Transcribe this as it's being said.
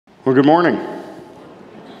Well, good morning.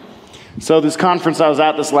 So this conference I was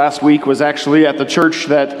at this last week was actually at the church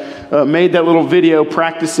that made that little video,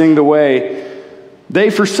 Practicing the Way.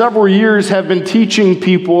 They, for several years, have been teaching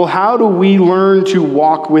people, how do we learn to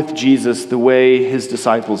walk with Jesus the way his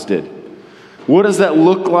disciples did? What does that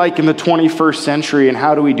look like in the 21st century, and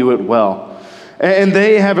how do we do it well? And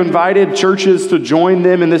they have invited churches to join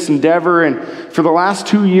them in this endeavor, and for the last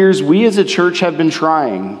 2 years, we as a church have been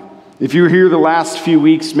trying. If you were here the last few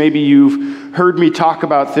weeks, maybe you've heard me talk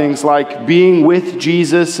about things like being with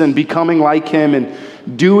Jesus and becoming like him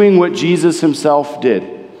and doing what Jesus himself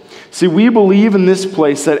did. See, we believe in this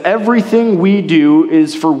place that everything we do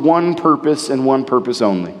is for one purpose and one purpose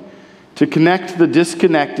only: to connect the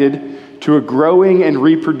disconnected to a growing and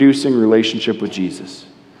reproducing relationship with Jesus.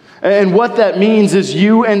 And what that means is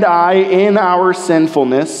you and I, in our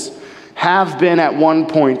sinfulness, have been at one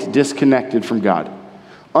point disconnected from God.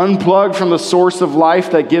 Unplugged from the source of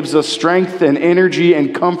life that gives us strength and energy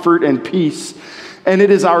and comfort and peace. And it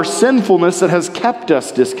is our sinfulness that has kept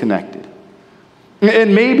us disconnected.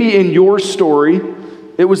 And maybe in your story,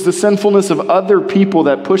 it was the sinfulness of other people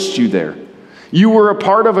that pushed you there. You were a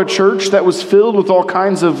part of a church that was filled with all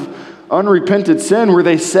kinds of unrepented sin, where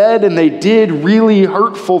they said and they did really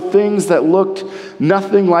hurtful things that looked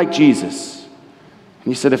nothing like Jesus. And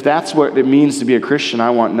you said, if that's what it means to be a Christian,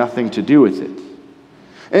 I want nothing to do with it.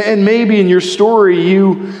 And maybe in your story,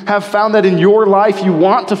 you have found that in your life you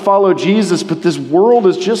want to follow Jesus, but this world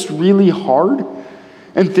is just really hard,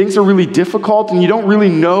 and things are really difficult, and you don't really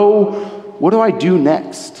know, what do I do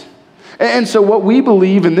next? And so what we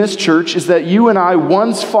believe in this church is that you and I,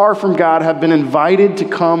 once far from God, have been invited to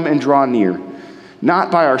come and draw near,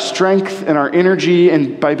 not by our strength and our energy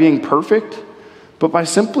and by being perfect, but by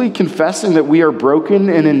simply confessing that we are broken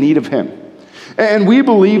and in need of him. And we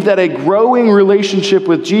believe that a growing relationship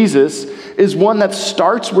with Jesus is one that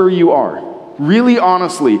starts where you are. Really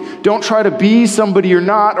honestly. Don't try to be somebody you're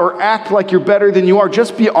not or act like you're better than you are.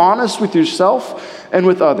 Just be honest with yourself and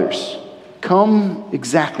with others. Come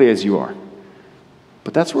exactly as you are.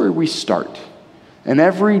 But that's where we start. And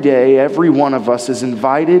every day, every one of us is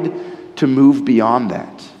invited to move beyond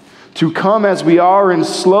that. To come as we are and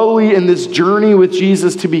slowly in this journey with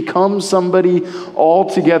Jesus to become somebody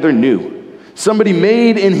altogether new. Somebody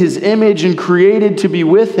made in his image and created to be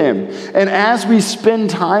with him. And as we spend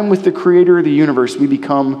time with the creator of the universe, we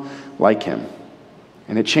become like him.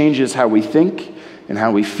 And it changes how we think and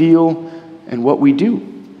how we feel and what we do.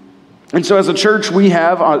 And so as a church, we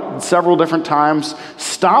have several different times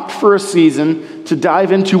stopped for a season to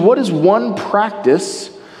dive into what is one practice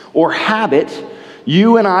or habit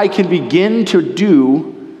you and I can begin to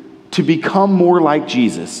do to become more like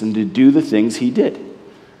Jesus and to do the things he did.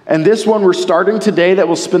 And this one we're starting today that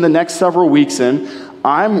we'll spend the next several weeks in,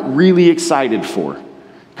 I'm really excited for.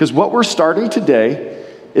 Because what we're starting today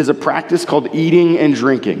is a practice called eating and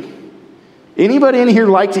drinking. Anybody in here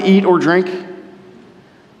like to eat or drink?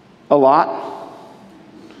 A lot?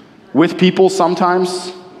 With people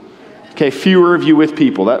sometimes? Okay, fewer of you with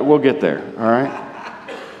people. We'll get there, all right?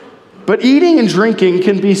 But eating and drinking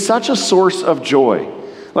can be such a source of joy.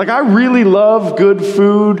 Like, I really love good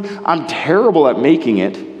food. I'm terrible at making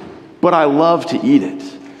it, but I love to eat it.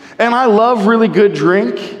 And I love really good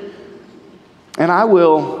drink, and I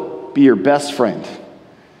will be your best friend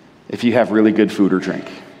if you have really good food or drink.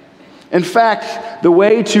 In fact, the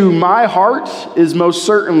way to my heart is most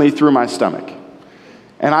certainly through my stomach.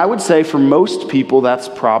 And I would say for most people that's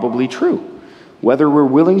probably true, whether we're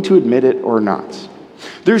willing to admit it or not.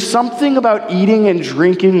 There's something about eating and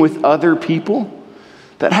drinking with other people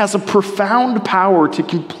that has a profound power to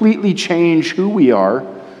completely change who we are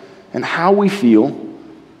and how we feel,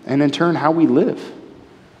 and in turn, how we live.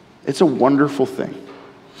 It's a wonderful thing.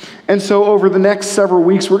 And so over the next several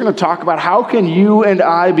weeks, we're going to talk about how can you and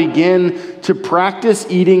I begin to practice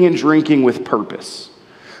eating and drinking with purpose.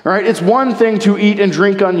 All right, it's one thing to eat and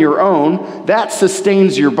drink on your own. That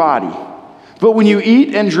sustains your body. But when you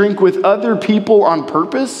eat and drink with other people on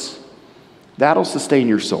purpose, that'll sustain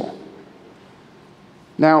your soul.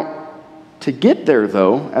 Now, to get there,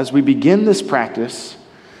 though, as we begin this practice,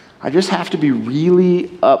 I just have to be really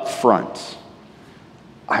upfront.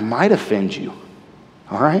 I might offend you,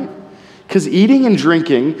 all right? Because eating and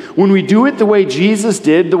drinking, when we do it the way Jesus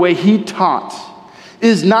did, the way he taught,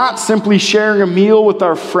 is not simply sharing a meal with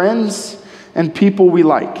our friends and people we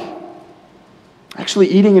like. Actually,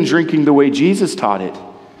 eating and drinking the way Jesus taught it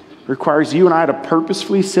requires you and I to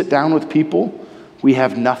purposefully sit down with people we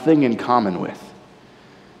have nothing in common with.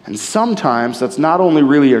 And sometimes that's not only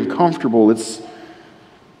really uncomfortable, it's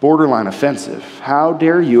borderline offensive. How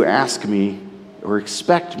dare you ask me or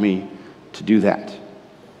expect me to do that?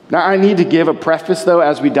 Now, I need to give a preface, though,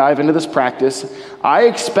 as we dive into this practice. I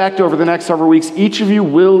expect over the next several weeks, each of you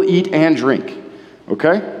will eat and drink,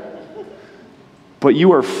 okay? But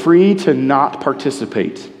you are free to not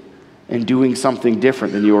participate in doing something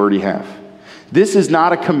different than you already have. This is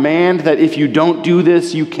not a command that if you don't do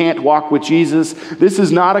this, you can't walk with Jesus. This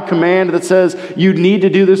is not a command that says you need to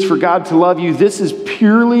do this for God to love you. This is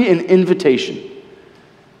purely an invitation.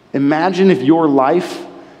 Imagine if your life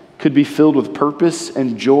could be filled with purpose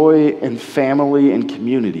and joy and family and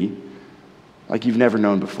community like you've never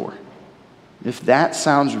known before. If that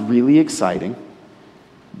sounds really exciting,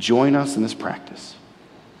 join us in this practice.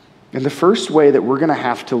 And the first way that we're going to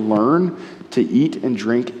have to learn to eat and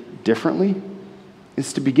drink differently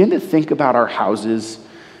is to begin to think about our houses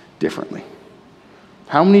differently.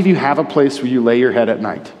 How many of you have a place where you lay your head at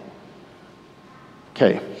night?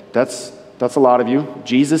 Okay, that's a lot of you.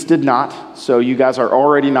 Jesus did not, so you guys are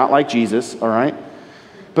already not like Jesus, all right?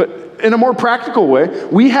 But in a more practical way,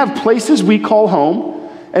 we have places we call home,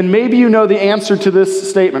 and maybe you know the answer to this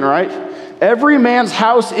statement, right? Every man's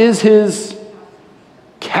house is his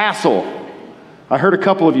castle. I heard a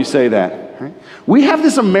couple of you say that. Right? We have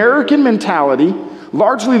this American mentality,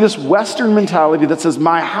 largely this Western mentality that says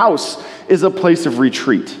my house is a place of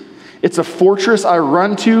retreat. It's a fortress I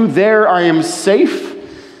run to. There I am safe.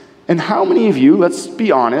 And how many of you, let's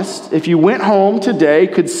be honest, if you went home today,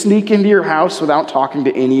 could sneak into your house without talking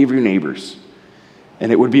to any of your neighbors?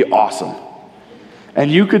 And it would be awesome. And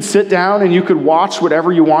you could sit down and you could watch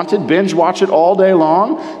whatever you wanted, binge watch it all day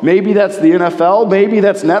long. Maybe that's the NFL, maybe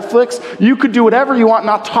that's Netflix. You could do whatever you want,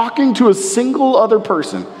 not talking to a single other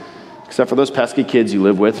person, except for those pesky kids you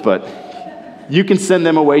live with, but you can send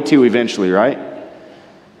them away too eventually, right?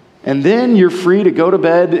 And then you're free to go to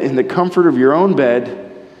bed in the comfort of your own bed,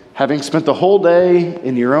 having spent the whole day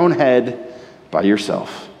in your own head by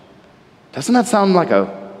yourself. Doesn't that sound like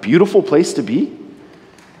a beautiful place to be?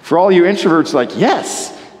 For all you introverts, like,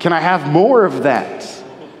 yes, can I have more of that?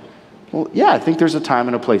 Well, yeah, I think there's a time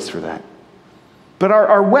and a place for that. But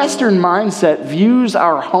our Western mindset views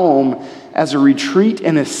our home as a retreat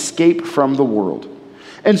and escape from the world.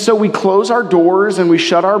 And so we close our doors and we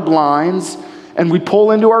shut our blinds and we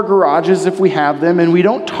pull into our garages if we have them, and we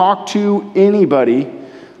don't talk to anybody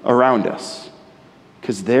around us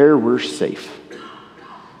because there we're safe.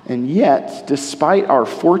 And yet, despite our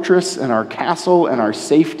fortress and our castle and our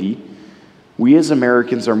safety, we as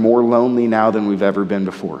Americans are more lonely now than we've ever been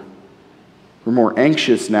before. We're more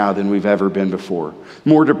anxious now than we've ever been before.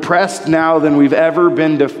 More depressed now than we've ever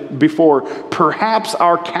been before. Perhaps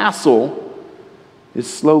our castle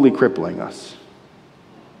is slowly crippling us.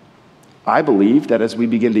 I believe that as we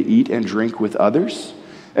begin to eat and drink with others,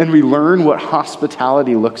 and we learn what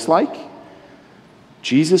hospitality looks like,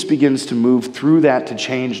 Jesus begins to move through that to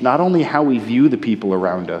change not only how we view the people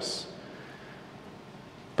around us,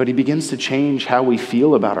 but he begins to change how we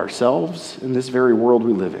feel about ourselves in this very world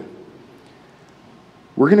we live in.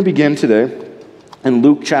 We're going to begin today in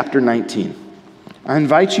Luke chapter 19. I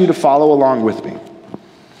invite you to follow along with me.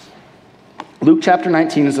 Luke chapter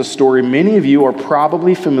 19 is a story many of you are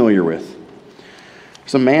probably familiar with.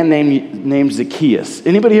 There's a man named Zacchaeus.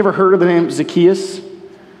 Anybody ever heard of the name Zacchaeus?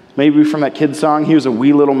 Maybe from that kid song, he was a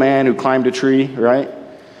wee little man who climbed a tree, right?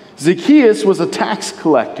 Zacchaeus was a tax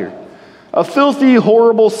collector, a filthy,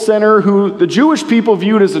 horrible sinner who the Jewish people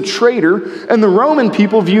viewed as a traitor and the Roman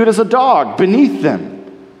people viewed as a dog beneath them.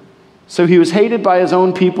 So he was hated by his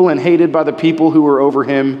own people and hated by the people who were over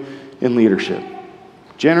him in leadership.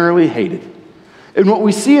 Generally hated. And what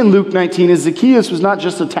we see in Luke 19 is Zacchaeus was not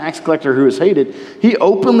just a tax collector who was hated. He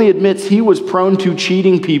openly admits he was prone to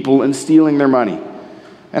cheating people and stealing their money.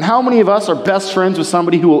 And how many of us are best friends with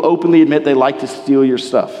somebody who will openly admit they like to steal your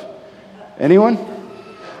stuff? Anyone?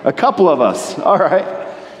 A couple of us. All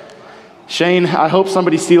right. Shane, I hope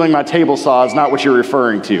somebody stealing my table saw is not what you're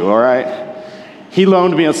referring to, all right? He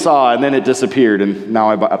loaned me a saw and then it disappeared, and now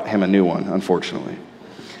I bought him a new one, unfortunately.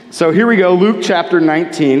 So here we go, Luke chapter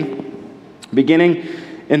 19. Beginning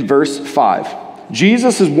in verse 5.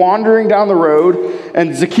 Jesus is wandering down the road,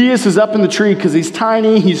 and Zacchaeus is up in the tree because he's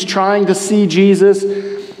tiny. He's trying to see Jesus.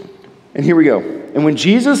 And here we go. And when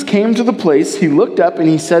Jesus came to the place, he looked up and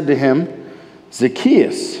he said to him,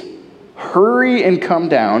 Zacchaeus, hurry and come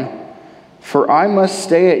down, for I must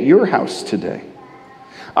stay at your house today.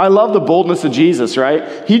 I love the boldness of Jesus,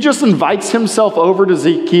 right? He just invites himself over to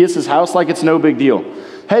Zacchaeus' house like it's no big deal.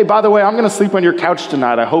 Hey, by the way, I'm going to sleep on your couch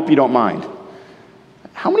tonight. I hope you don't mind.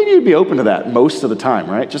 How many of you would be open to that most of the time,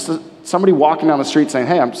 right? Just somebody walking down the street saying,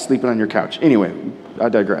 hey, I'm sleeping on your couch. Anyway, I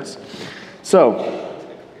digress.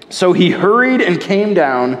 So he hurried and came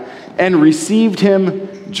down and received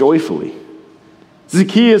him joyfully.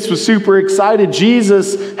 Zacchaeus was super excited.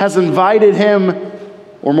 Jesus has invited him,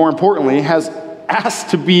 or more importantly, has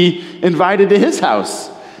asked to be invited to his house.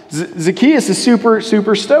 Zacchaeus is super,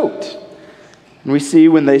 super stoked. And we see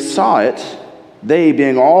when they saw it, they,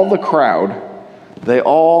 being all the crowd, they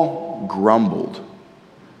all grumbled.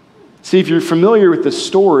 See, if you're familiar with the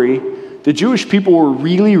story, the Jewish people were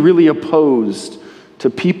really, really opposed to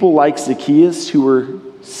people like Zacchaeus who were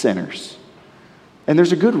sinners. And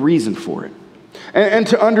there's a good reason for it. And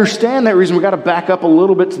to understand that reason, we've got to back up a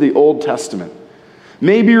little bit to the Old Testament.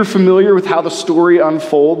 Maybe you're familiar with how the story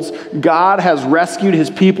unfolds. God has rescued his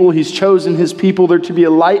people. He's chosen his people. They're to be a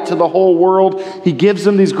light to the whole world. He gives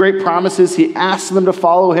them these great promises. He asks them to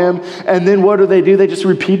follow him. And then what do? They just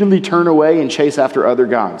repeatedly turn away and chase after other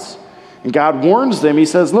gods. And God warns them. He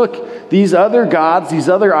says, look, these other gods, these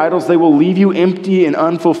other idols, they will leave you empty and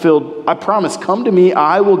unfulfilled. I promise, come to me.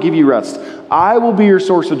 I will give you rest. I will be your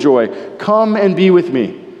source of joy. Come and be with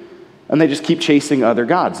me. And they just keep chasing other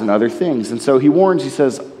gods and other things. And so he warns, he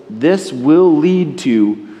says, this will lead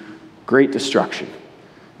to great destruction.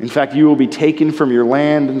 In fact, you will be taken from your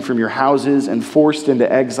land and from your houses and forced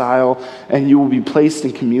into exile, and you will be placed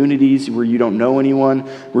in communities where you don't know anyone,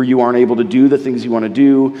 where you aren't able to do the things you want to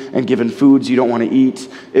do, and given foods you don't want to eat.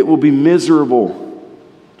 It will be miserable.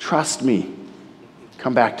 Trust me.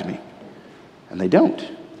 Come back to me. And they don't.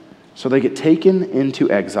 So they get taken into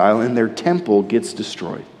exile, and their temple gets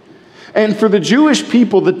destroyed. And for the Jewish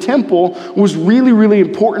people, the temple was really, really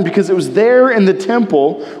important because it was there in the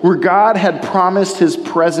temple where God had promised his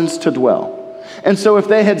presence to dwell. And so if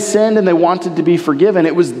they had sinned and they wanted to be forgiven,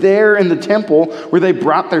 it was there in the temple where they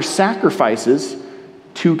brought their sacrifices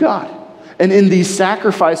to God. And in these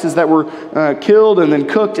sacrifices that were killed and then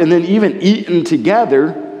cooked and then even eaten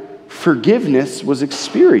together, forgiveness was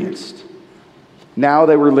experienced. Now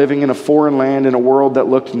they were living in a foreign land, in a world that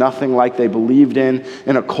looked nothing like they believed in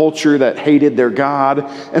a culture that hated their God,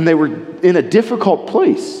 and they were in a difficult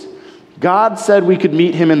place. God said we could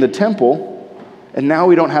meet him in the temple, and now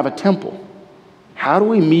we don't have a temple. How do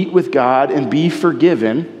we meet with God and be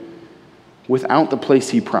forgiven without the place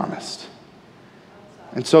he promised?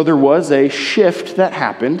 And so there was a shift that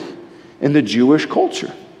happened in the Jewish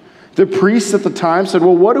culture. The priests at the time said,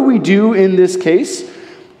 well, what do we do in this case?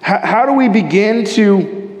 How do we begin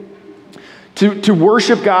to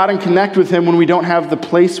worship God and connect with him when we don't have the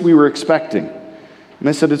place we were expecting? And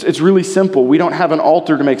they said, it's really simple. We don't have an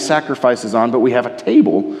altar to make sacrifices on, but we have a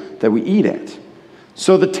table that we eat at.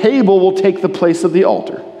 So the table will take the place of the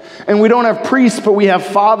altar. And we don't have priests, but we have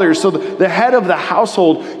fathers. So the head of the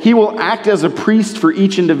household, he will act as a priest for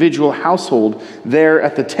each individual household there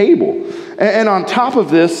at the table. And on top of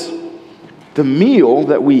this, the meal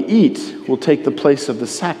that we eat will take the place of the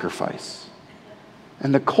sacrifice.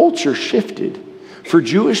 And the culture shifted for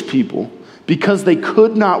Jewish people because they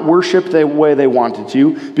could not worship the way they wanted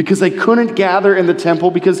to, because they couldn't gather in the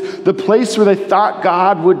temple, because the place where they thought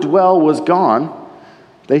God would dwell was gone.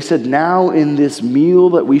 They said, now in this meal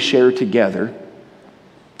that we share together,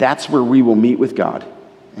 that's where we will meet with God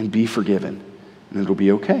and be forgiven, and it'll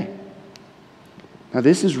be okay. Now,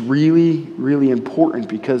 this is really, really important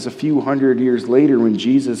because a few hundred years later, when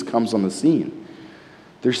Jesus comes on the scene,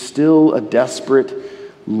 there's still a desperate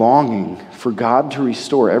longing for God to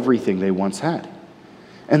restore everything they once had.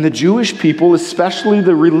 And the Jewish people, especially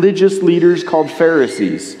the religious leaders called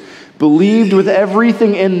Pharisees, believed with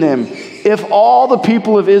everything in them, if all the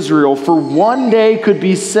people of Israel for one day could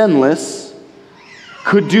be sinless,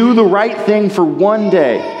 could do the right thing for one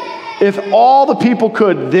day, if all the people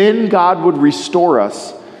could, then God would restore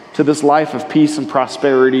us to this life of peace and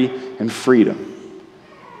prosperity and freedom.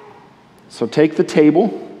 So take the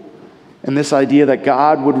table and this idea that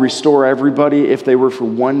God would restore everybody if they were for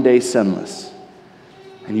one day sinless.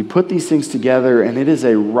 And you put these things together, and it is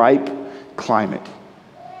a ripe climate.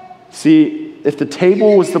 See, if the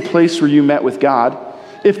table was the place where you met with God,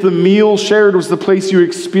 if the meal shared was the place you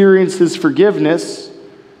experienced his forgiveness,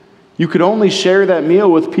 you could only share that meal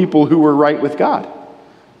with people who were right with God,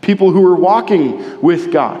 people who were walking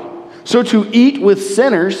with God. So to eat with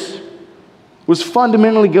sinners was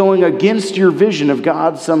fundamentally going against your vision of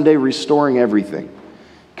God someday restoring everything.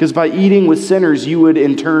 Because by eating with sinners, you would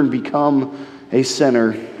in turn become a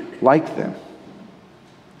sinner like them.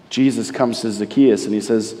 Jesus comes to Zacchaeus and he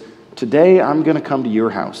says, today I'm going to come to your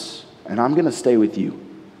house and I'm going to stay with you.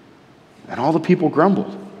 And all the people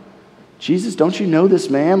grumbled. Jesus, don't you know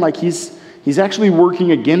this man? Like he's actually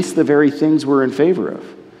working against the very things we're in favor of.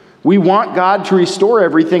 We want God to restore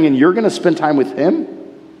everything, and you're going to spend time with him?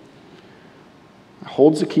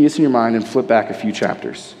 Hold Zacchaeus in your mind and flip back a few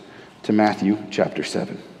chapters to Matthew chapter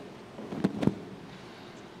 7.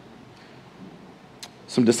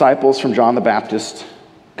 some disciples from John the Baptist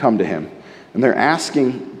come to him, and they're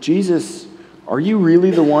asking, Jesus, are you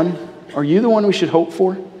really the one? Are you the one we should hope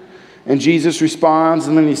for? And Jesus responds,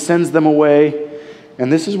 and then he sends them away.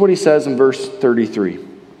 And this is what he says in verse 33.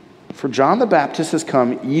 For John the Baptist has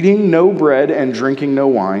come eating no bread and drinking no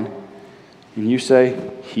wine, and you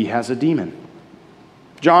say, he has a demon.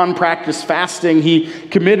 John practiced fasting. He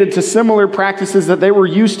committed to similar practices that they were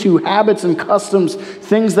used to, habits and customs,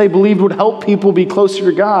 things they believed would help people be closer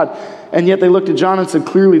to God. And yet they looked at John and said,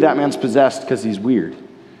 clearly that man's possessed because he's weird.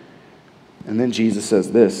 And then Jesus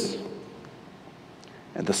says this,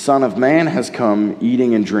 and the Son of Man has come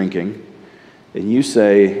eating and drinking, and you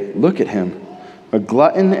say, look at him, a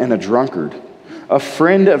glutton and a drunkard, a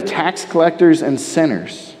friend of tax collectors and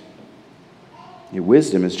sinners. Yet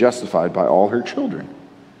wisdom is justified by all her children.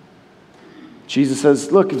 Jesus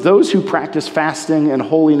says, look, if those who practice fasting and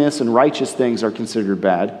holiness and righteous things are considered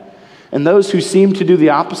bad, and those who seem to do the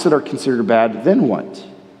opposite are considered bad, then what?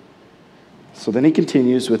 So then he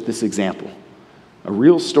continues with this example, a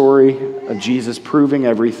real story of Jesus proving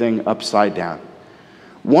everything upside down.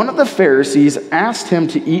 One of the Pharisees asked him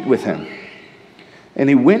to eat with him, and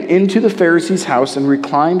he went into the Pharisee's house and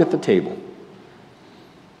reclined at the table.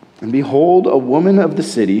 And behold, a woman of the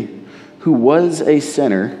city who was a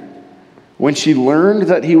sinner, when she learned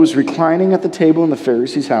that he was reclining at the table in the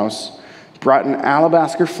Pharisee's house, brought an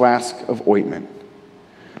alabaster flask of ointment.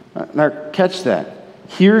 Now, catch that.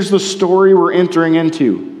 Here's the story we're entering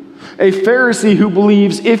into. A Pharisee who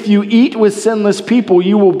believes if you eat with sinless people,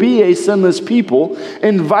 you will be a sinless people,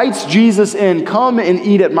 invites Jesus in, come and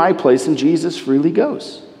eat at my place, and Jesus freely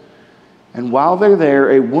goes. And while they're there,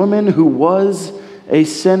 a woman who was a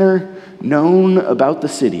sinner known about the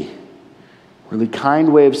city, really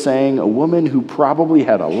kind way of saying a woman who probably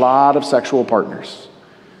had a lot of sexual partners,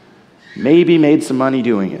 maybe made some money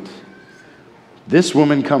doing it. This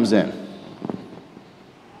woman comes in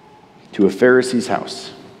to a Pharisee's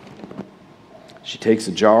house. She takes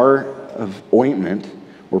a jar of ointment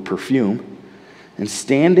or perfume, and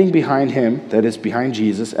standing behind him, that is behind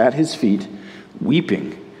Jesus, at his feet,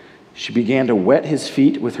 weeping, she began to wet his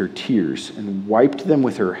feet with her tears and wiped them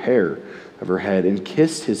with her hair of her head and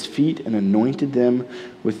kissed his feet and anointed them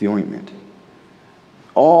with the ointment.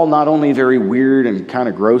 All not only very weird and kind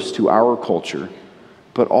of gross to our culture,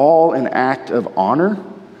 but all an act of honor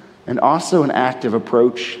and also an act of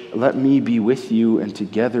approach. Let me be with you and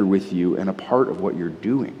together with you and a part of what you're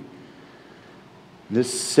doing.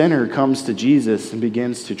 This sinner comes to Jesus and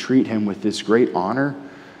begins to treat him with this great honor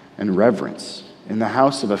and reverence in the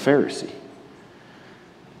house of a Pharisee.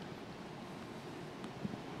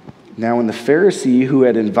 Now, when the Pharisee who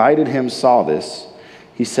had invited him saw this,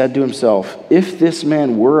 he said to himself, if this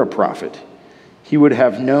man were a prophet, he would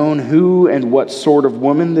have known who and what sort of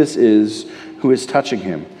woman this is who is touching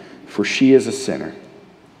him, for she is a sinner.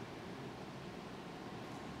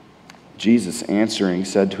 Jesus answering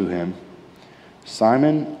said to him,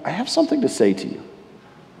 Simon, I have something to say to you.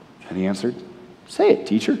 And he answered, say it,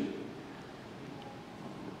 teacher.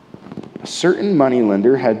 A certain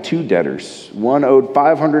moneylender had two debtors. One owed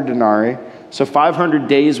 500 denarii, so 500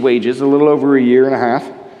 days' wages, a little over a year and a half,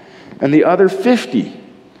 and the other 50.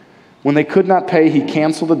 When they could not pay, he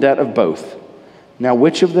canceled the debt of both. Now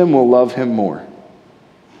which of them will love him more?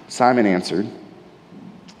 Simon answered,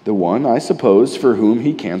 the one, I suppose, for whom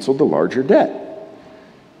he canceled the larger debt.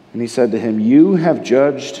 And he said to him, you have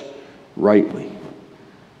judged rightly.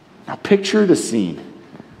 Now picture the scene.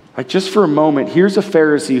 Like just for a moment, here's a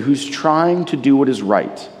Pharisee who's trying to do what is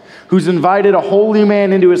right, who's invited a holy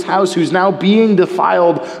man into his house, who's now being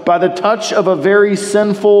defiled by the touch of a very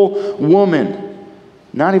sinful woman.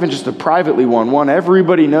 Not even just a privately one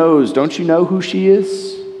everybody knows. Don't you know who she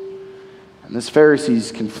is? And this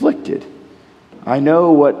Pharisee's conflicted. I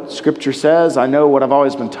know what Scripture says. I know what I've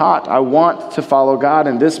always been taught. I want to follow God,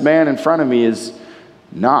 and this man in front of me is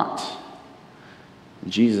not.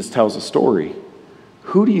 And Jesus tells a story.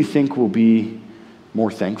 Who do you think will be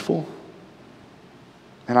more thankful?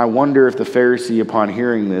 And I wonder if the Pharisee, upon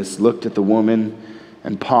hearing this, looked at the woman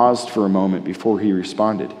and paused for a moment before he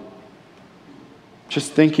responded.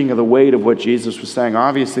 Just thinking of the weight of what Jesus was saying.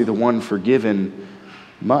 Obviously, the one forgiven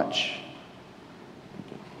much.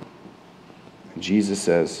 And Jesus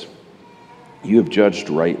says, you have judged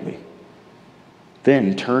rightly.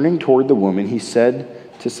 Then, turning toward the woman, he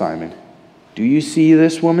said to Simon, do you see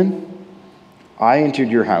this woman? I entered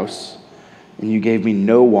your house, and you gave me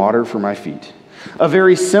no water for my feet. A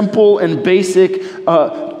very simple and basic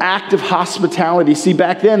act of hospitality. See,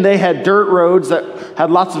 back then they had dirt roads that had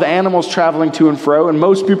lots of animals traveling to and fro, and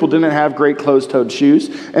most people didn't have great closed-toed shoes.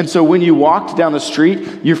 And so when you walked down the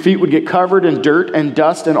street, your feet would get covered in dirt and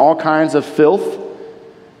dust and all kinds of filth.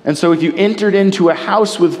 And so if you entered into a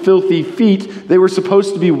house with filthy feet, they were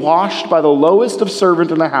supposed to be washed by the lowest of servant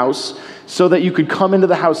in the house so that you could come into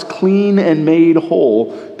the house clean and made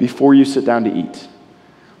whole before you sit down to eat.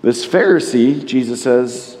 This Pharisee, Jesus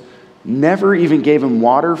says, never even gave him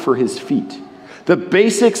water for his feet. The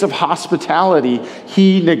basics of hospitality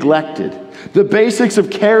he neglected. The basics of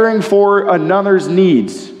caring for another's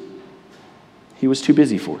needs, he was too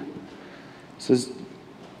busy for. It says,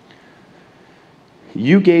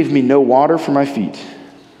 you gave me no water for my feet,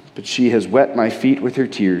 but she has wet my feet with her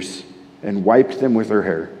tears and wiped them with her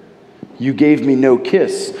hair. You gave me no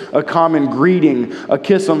kiss, a common greeting, a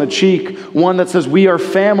kiss on the cheek, one that says we are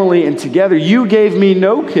family and together. You gave me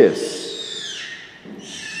no kiss.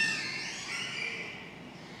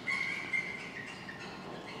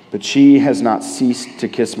 But she has not ceased to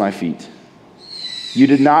kiss my feet. You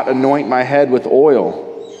did not anoint my head with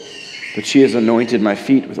oil, but she has anointed my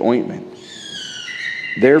feet with ointment.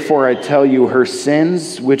 Therefore I tell you, her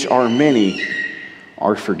sins, which are many,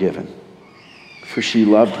 are forgiven, for she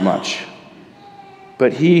loved much.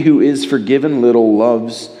 But he who is forgiven little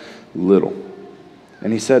loves little.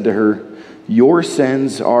 And he said to her, your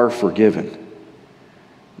sins are forgiven.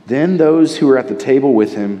 Then those who were at the table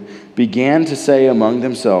with him began to say among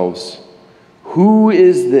themselves, who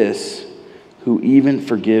is this who even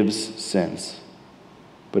forgives sins?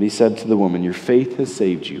 But he said to the woman, your faith has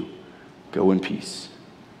saved you. Go in peace.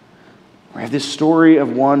 We have this story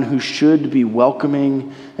of one who should be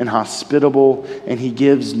welcoming and hospitable, and he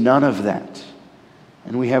gives none of that.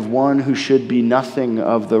 And we have one who should be nothing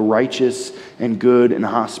of the righteous and good and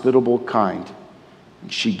hospitable kind,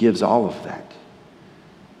 and she gives all of that.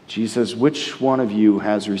 Jesus says, which one of you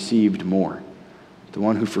has received more? The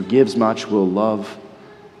one who forgives much will love,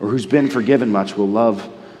 or who's been forgiven much will love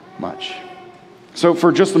much. So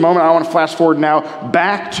for just a moment, I want to flash forward now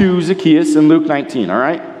back to Zacchaeus in Luke 19, all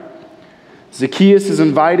right? Zacchaeus is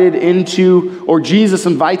invited into, or Jesus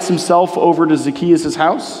invites himself over to Zacchaeus'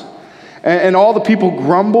 house. And all the people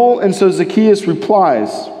grumble, and so Zacchaeus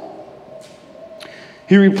replies.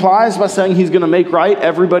 He replies by saying he's going to make right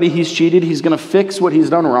everybody he's cheated. He's going to fix what he's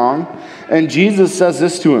done wrong. And Jesus says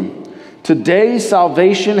this to him, today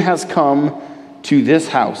salvation has come to this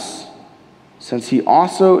house, since he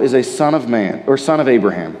also is a son of man, or son of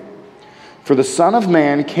Abraham. For the Son of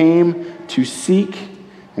Man came to seek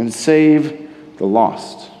and save the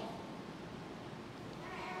lost.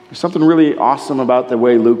 There's something really awesome about the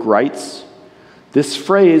way Luke writes. This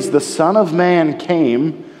phrase, the Son of Man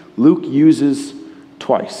came, Luke uses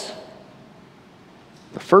twice.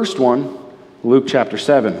 The first one, Luke chapter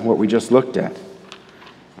 7, what we just looked at.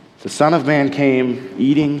 The Son of Man came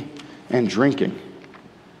eating and drinking.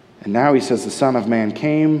 And now he says the Son of Man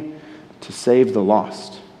came to save the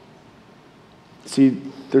lost. See,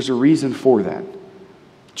 there's a reason for that.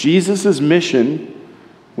 Jesus' mission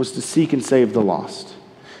was to seek and save the lost.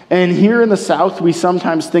 And here in the South, we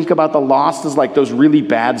sometimes think about the lost as like those really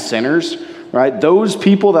bad sinners, right? Those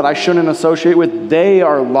people that I shouldn't associate with, they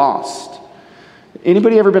are lost.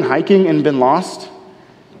 Anybody ever been hiking and been lost?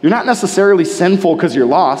 You're not necessarily sinful because you're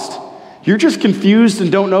lost. You're just confused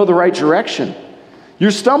and don't know the right direction.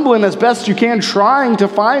 You're stumbling as best you can, trying to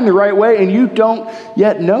find the right way, and you don't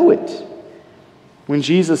yet know it. When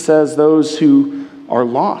Jesus says those who are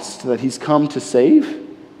lost, that he's come to save,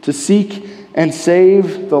 to seek and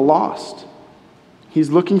save the lost. He's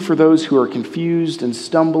looking for those who are confused and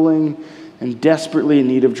stumbling and desperately in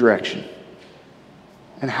need of direction.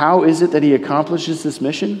 And how is it that he accomplishes this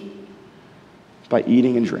mission? By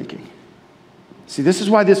eating and drinking. See, this is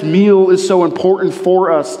why this meal is so important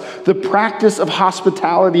for us. The practice of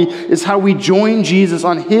hospitality is how we join Jesus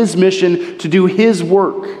on his mission to do his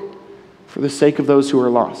work for the sake of those who are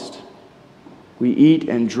lost. We eat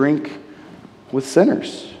and drink with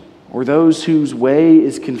sinners, or those whose way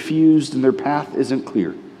is confused and their path isn't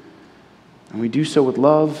clear. And we do so with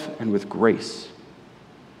love and with grace.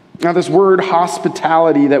 Now, this word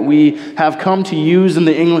hospitality that we have come to use in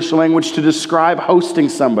the English language to describe hosting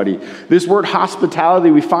somebody, this word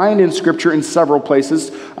hospitality we find in Scripture in several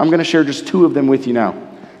places. I'm going to share just two of them with you now.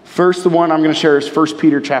 First, the one I'm going to share is 1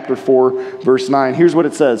 Peter chapter 4, verse 9. Here's what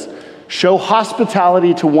it says. Show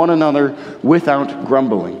hospitality to one another without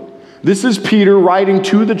grumbling. This is Peter writing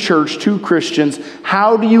to the church, to Christians.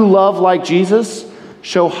 How do you love like Jesus?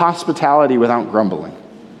 Show hospitality without grumbling.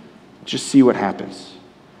 Just see what happens.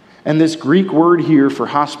 And this Greek word here for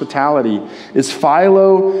hospitality is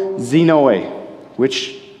philoxenoi,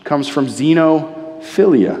 which comes from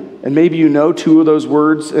xenophilia. And maybe you know two of those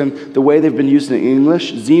words and the way they've been used in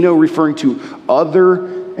English. Xeno referring to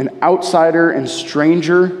other and outsider and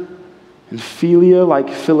stranger. And philia like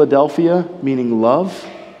Philadelphia, meaning love.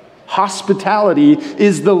 Hospitality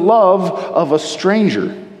is the love of a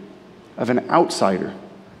stranger, of an outsider,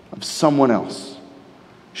 of someone else.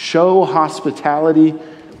 Show hospitality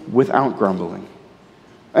without grumbling.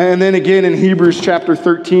 And then again in Hebrews chapter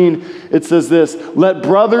 13, it says this, "Let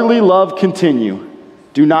brotherly love continue.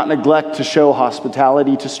 Do not neglect to show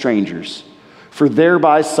hospitality to strangers, for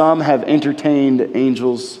thereby some have entertained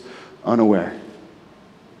angels unaware."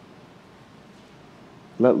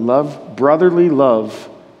 Let brotherly love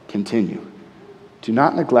continue. Do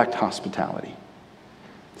not neglect hospitality.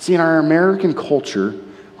 See, in our American culture,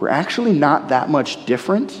 we're actually not that much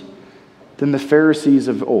different than the Pharisees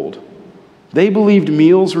of old. They believed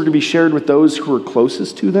meals were to be shared with those who were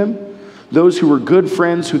closest to them, those who were good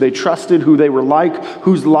friends, who they trusted, who they were like,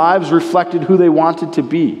 whose lives reflected who they wanted to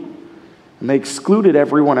be. And they excluded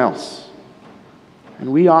everyone else.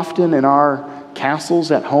 And we often, in our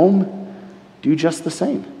castles at home, do just the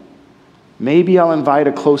same. Maybe I'll invite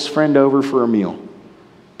a close friend over for a meal,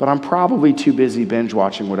 but I'm probably too busy binge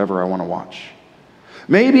watching whatever I want to watch.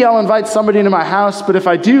 Maybe I'll invite somebody into my house, but if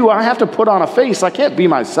I do, I have to put on a face. I can't be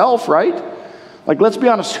myself, right? Like, let's be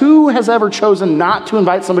honest, who has ever chosen not to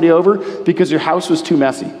invite somebody over because your house was too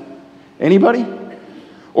messy? Anybody?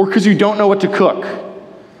 Or because you don't know what to cook?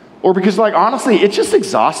 Or because, like, honestly, it's just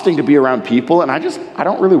exhausting to be around people, and I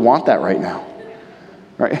don't really want that right now.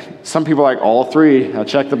 Right? Some people are like, all three, I'll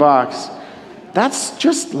check the box. That's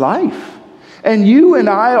just life. And you and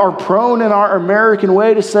I are prone in our American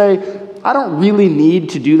way to say, I don't really need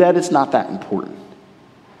to do that. It's not that important.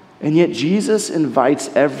 And yet Jesus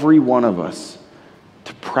invites every one of us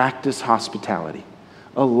to practice hospitality,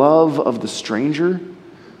 a love of the stranger,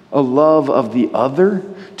 a love of the other,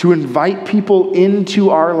 to invite people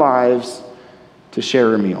into our lives to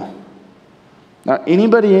share a meal. Now,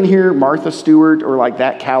 anybody in here, Martha Stewart, or like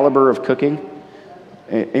that caliber of cooking?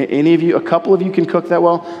 Any of you, a couple of you can cook that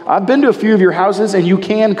well? I've been to a few of your houses and you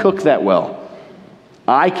can cook that well.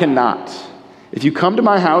 I cannot. If you come to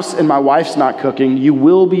my house and my wife's not cooking, you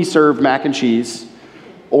will be served mac and cheese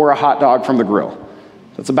or a hot dog from the grill.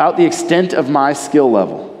 That's about the extent of my skill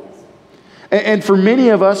level. And for many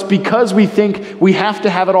of us, because we think we have to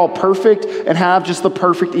have it all perfect and have just the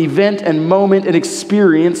perfect event and moment and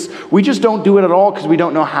experience, we just don't do it at all because we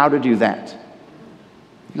don't know how to do that.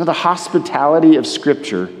 You know, the hospitality of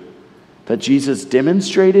Scripture that Jesus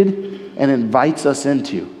demonstrated and invites us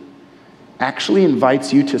into actually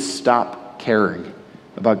invites you to stop caring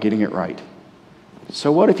about getting it right.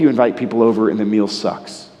 So what if you invite people over and the meal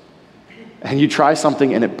sucks? And you try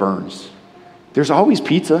something and it burns? There's always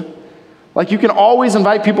pizza. Like, you can always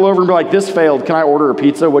invite people over and be like, this failed, can I order a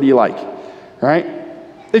pizza? What do you like? Right?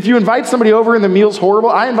 If you invite somebody over and the meal's horrible,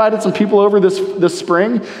 I invited some people over this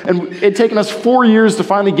spring, and it had taken us 4 years to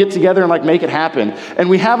finally get together and like make it happen. And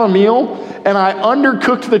we have a meal, and I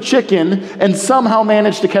undercooked the chicken and somehow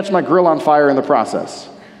managed to catch my grill on fire in the process.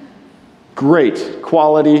 Great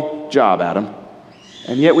quality job, Adam.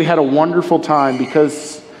 And yet we had a wonderful time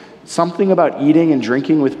because something about eating and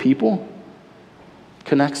drinking with people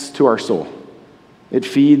connects to our soul. It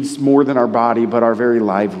feeds more than our body, but our very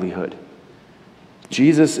livelihood.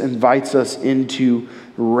 Jesus invites us into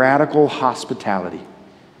radical hospitality.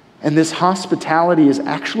 And this hospitality is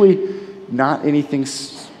actually not anything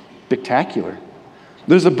spectacular.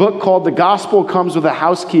 There's a book called The Gospel Comes with a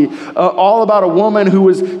House Key, all about a woman who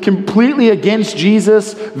was completely against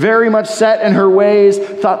Jesus, very much set in her ways,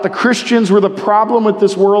 thought the Christians were the problem with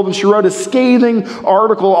this world, and she wrote a scathing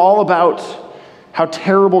article all about how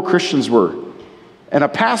terrible Christians were. And a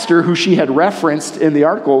pastor who she had referenced in the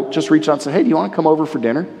article just reached out and said, hey, do you want to come over for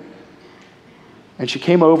dinner? And she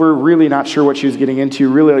came over, really not sure what she was getting into,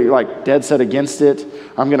 really like dead set against it.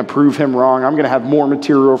 I'm going to prove him wrong. I'm going to have more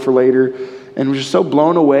material for later. And was just so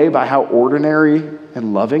blown away by how ordinary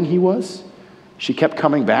and loving he was. She kept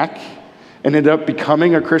coming back and ended up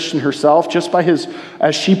becoming a Christian herself just by his,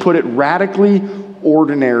 as she put it, radically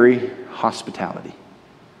ordinary hospitality.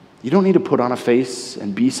 You don't need to put on a face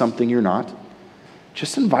and be something you're not.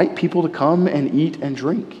 Just invite people to come and eat and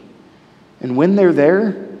drink. And when they're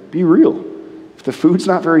there, be real. If the food's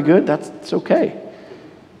not very good, that's okay.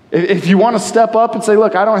 If you want to step up and say,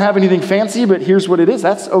 look, I don't have anything fancy, but here's what it is,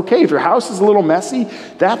 that's okay. If your house is a little messy,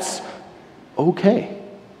 that's okay.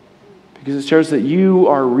 Because it shows that you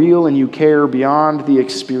are real and you care beyond the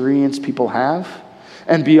experience people have.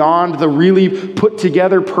 and beyond the really put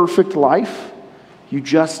together perfect life, you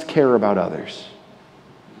just care about others.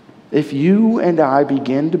 If you and I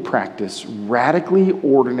begin to practice radically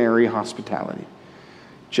ordinary hospitality,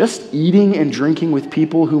 just eating and drinking with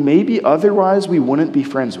people who maybe otherwise we wouldn't be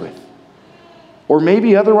friends with, or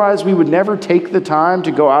maybe otherwise we would never take the time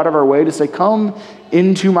to go out of our way to say, come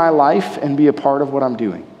into my life and be a part of what I'm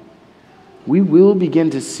doing, we will begin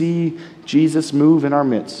to see Jesus move in our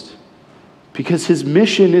midst. Because his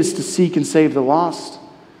mission is to seek and save the lost,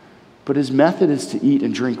 but his method is to eat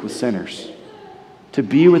and drink with sinners, to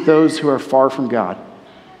be with those who are far from God,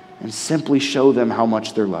 and simply show them how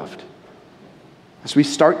much they're loved. As we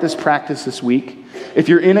start this practice this week, if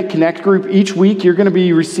you're in a Connect group, each week you're going to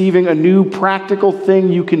be receiving a new practical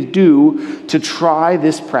thing you can do to try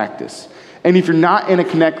this practice. And if you're not in a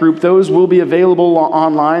Connect group, those will be available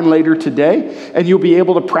online later today, and you'll be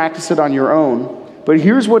able to practice it on your own. But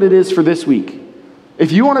here's what it is for this week.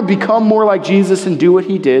 If you want to become more like Jesus and do what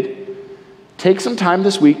he did, take some time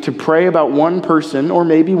this week to pray about one person or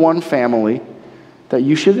maybe one family that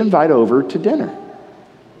you should invite over to dinner.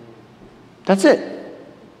 That's it.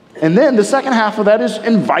 And then the second half of that is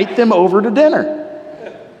invite them over to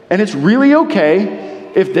dinner. And it's really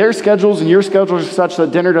okay if their schedules and your schedules are such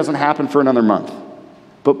that dinner doesn't happen for another month.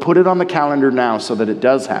 But put it on the calendar now so that it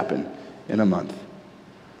does happen in a month.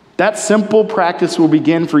 That simple practice will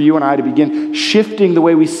begin for you and I to begin shifting the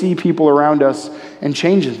way we see people around us and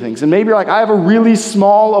changing things. And maybe you're like, I have a really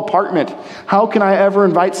small apartment. How can I ever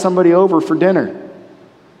invite somebody over for dinner?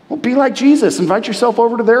 Well, be like Jesus. Invite yourself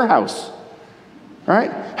over to their house. All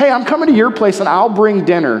right? Hey, I'm coming to your place and I'll bring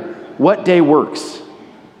dinner. What day works?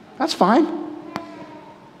 That's fine.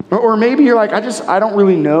 Or maybe you're like, I don't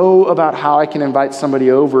really know about how I can invite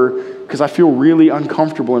somebody over because I feel really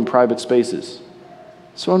uncomfortable in private spaces.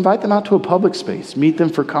 So invite them out to a public space, meet them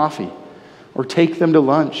for coffee, or take them to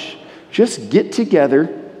lunch. Just get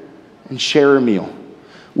together and share a meal.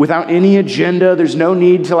 Without any agenda, there's no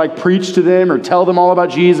need to preach to them or tell them all about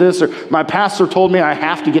Jesus, or my pastor told me I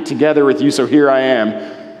have to get together with you, so here I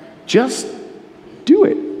am. Just do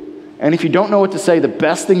it. And if you don't know what to say, the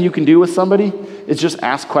best thing you can do with somebody is just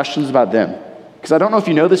ask questions about them. Because I don't know if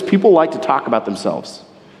you know this, people like to talk about themselves.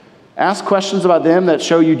 Ask questions about them that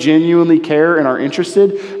show you genuinely care and are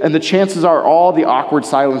interested, and the chances are all the awkward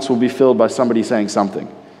silence will be filled by somebody saying something.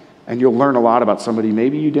 And you'll learn a lot about somebody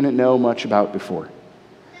maybe you didn't know much about before.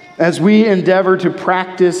 As we endeavor to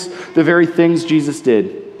practice the very things Jesus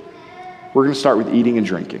did, we're going to start with eating and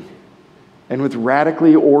drinking. And with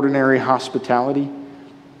radically ordinary hospitality,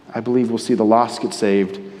 I believe we'll see the lost get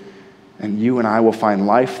saved, and you and I will find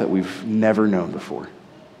life that we've never known before.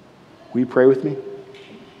 Will you pray with me?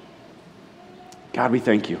 God, we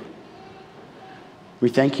thank you. We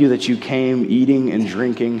thank you that you came eating and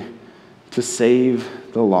drinking to save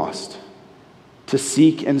the lost, to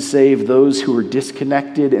seek and save those who are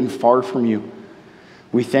disconnected and far from you.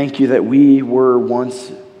 We thank you that we were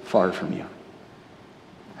once far from you,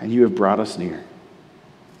 and you have brought us near.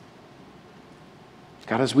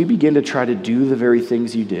 God, as we begin to try to do the very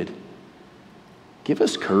things you did, give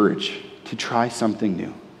us courage to try something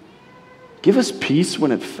new. Give us peace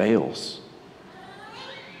when it fails.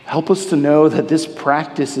 Help us to know that this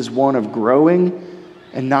practice is one of growing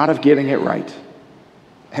and not of getting it right.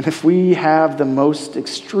 And if we have the most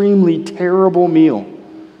extremely terrible meal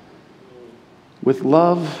with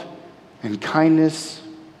love and kindness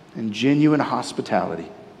and genuine hospitality,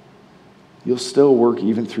 you'll still work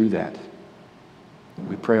even through that.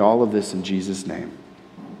 We pray all of this in Jesus' name.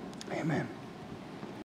 Amen.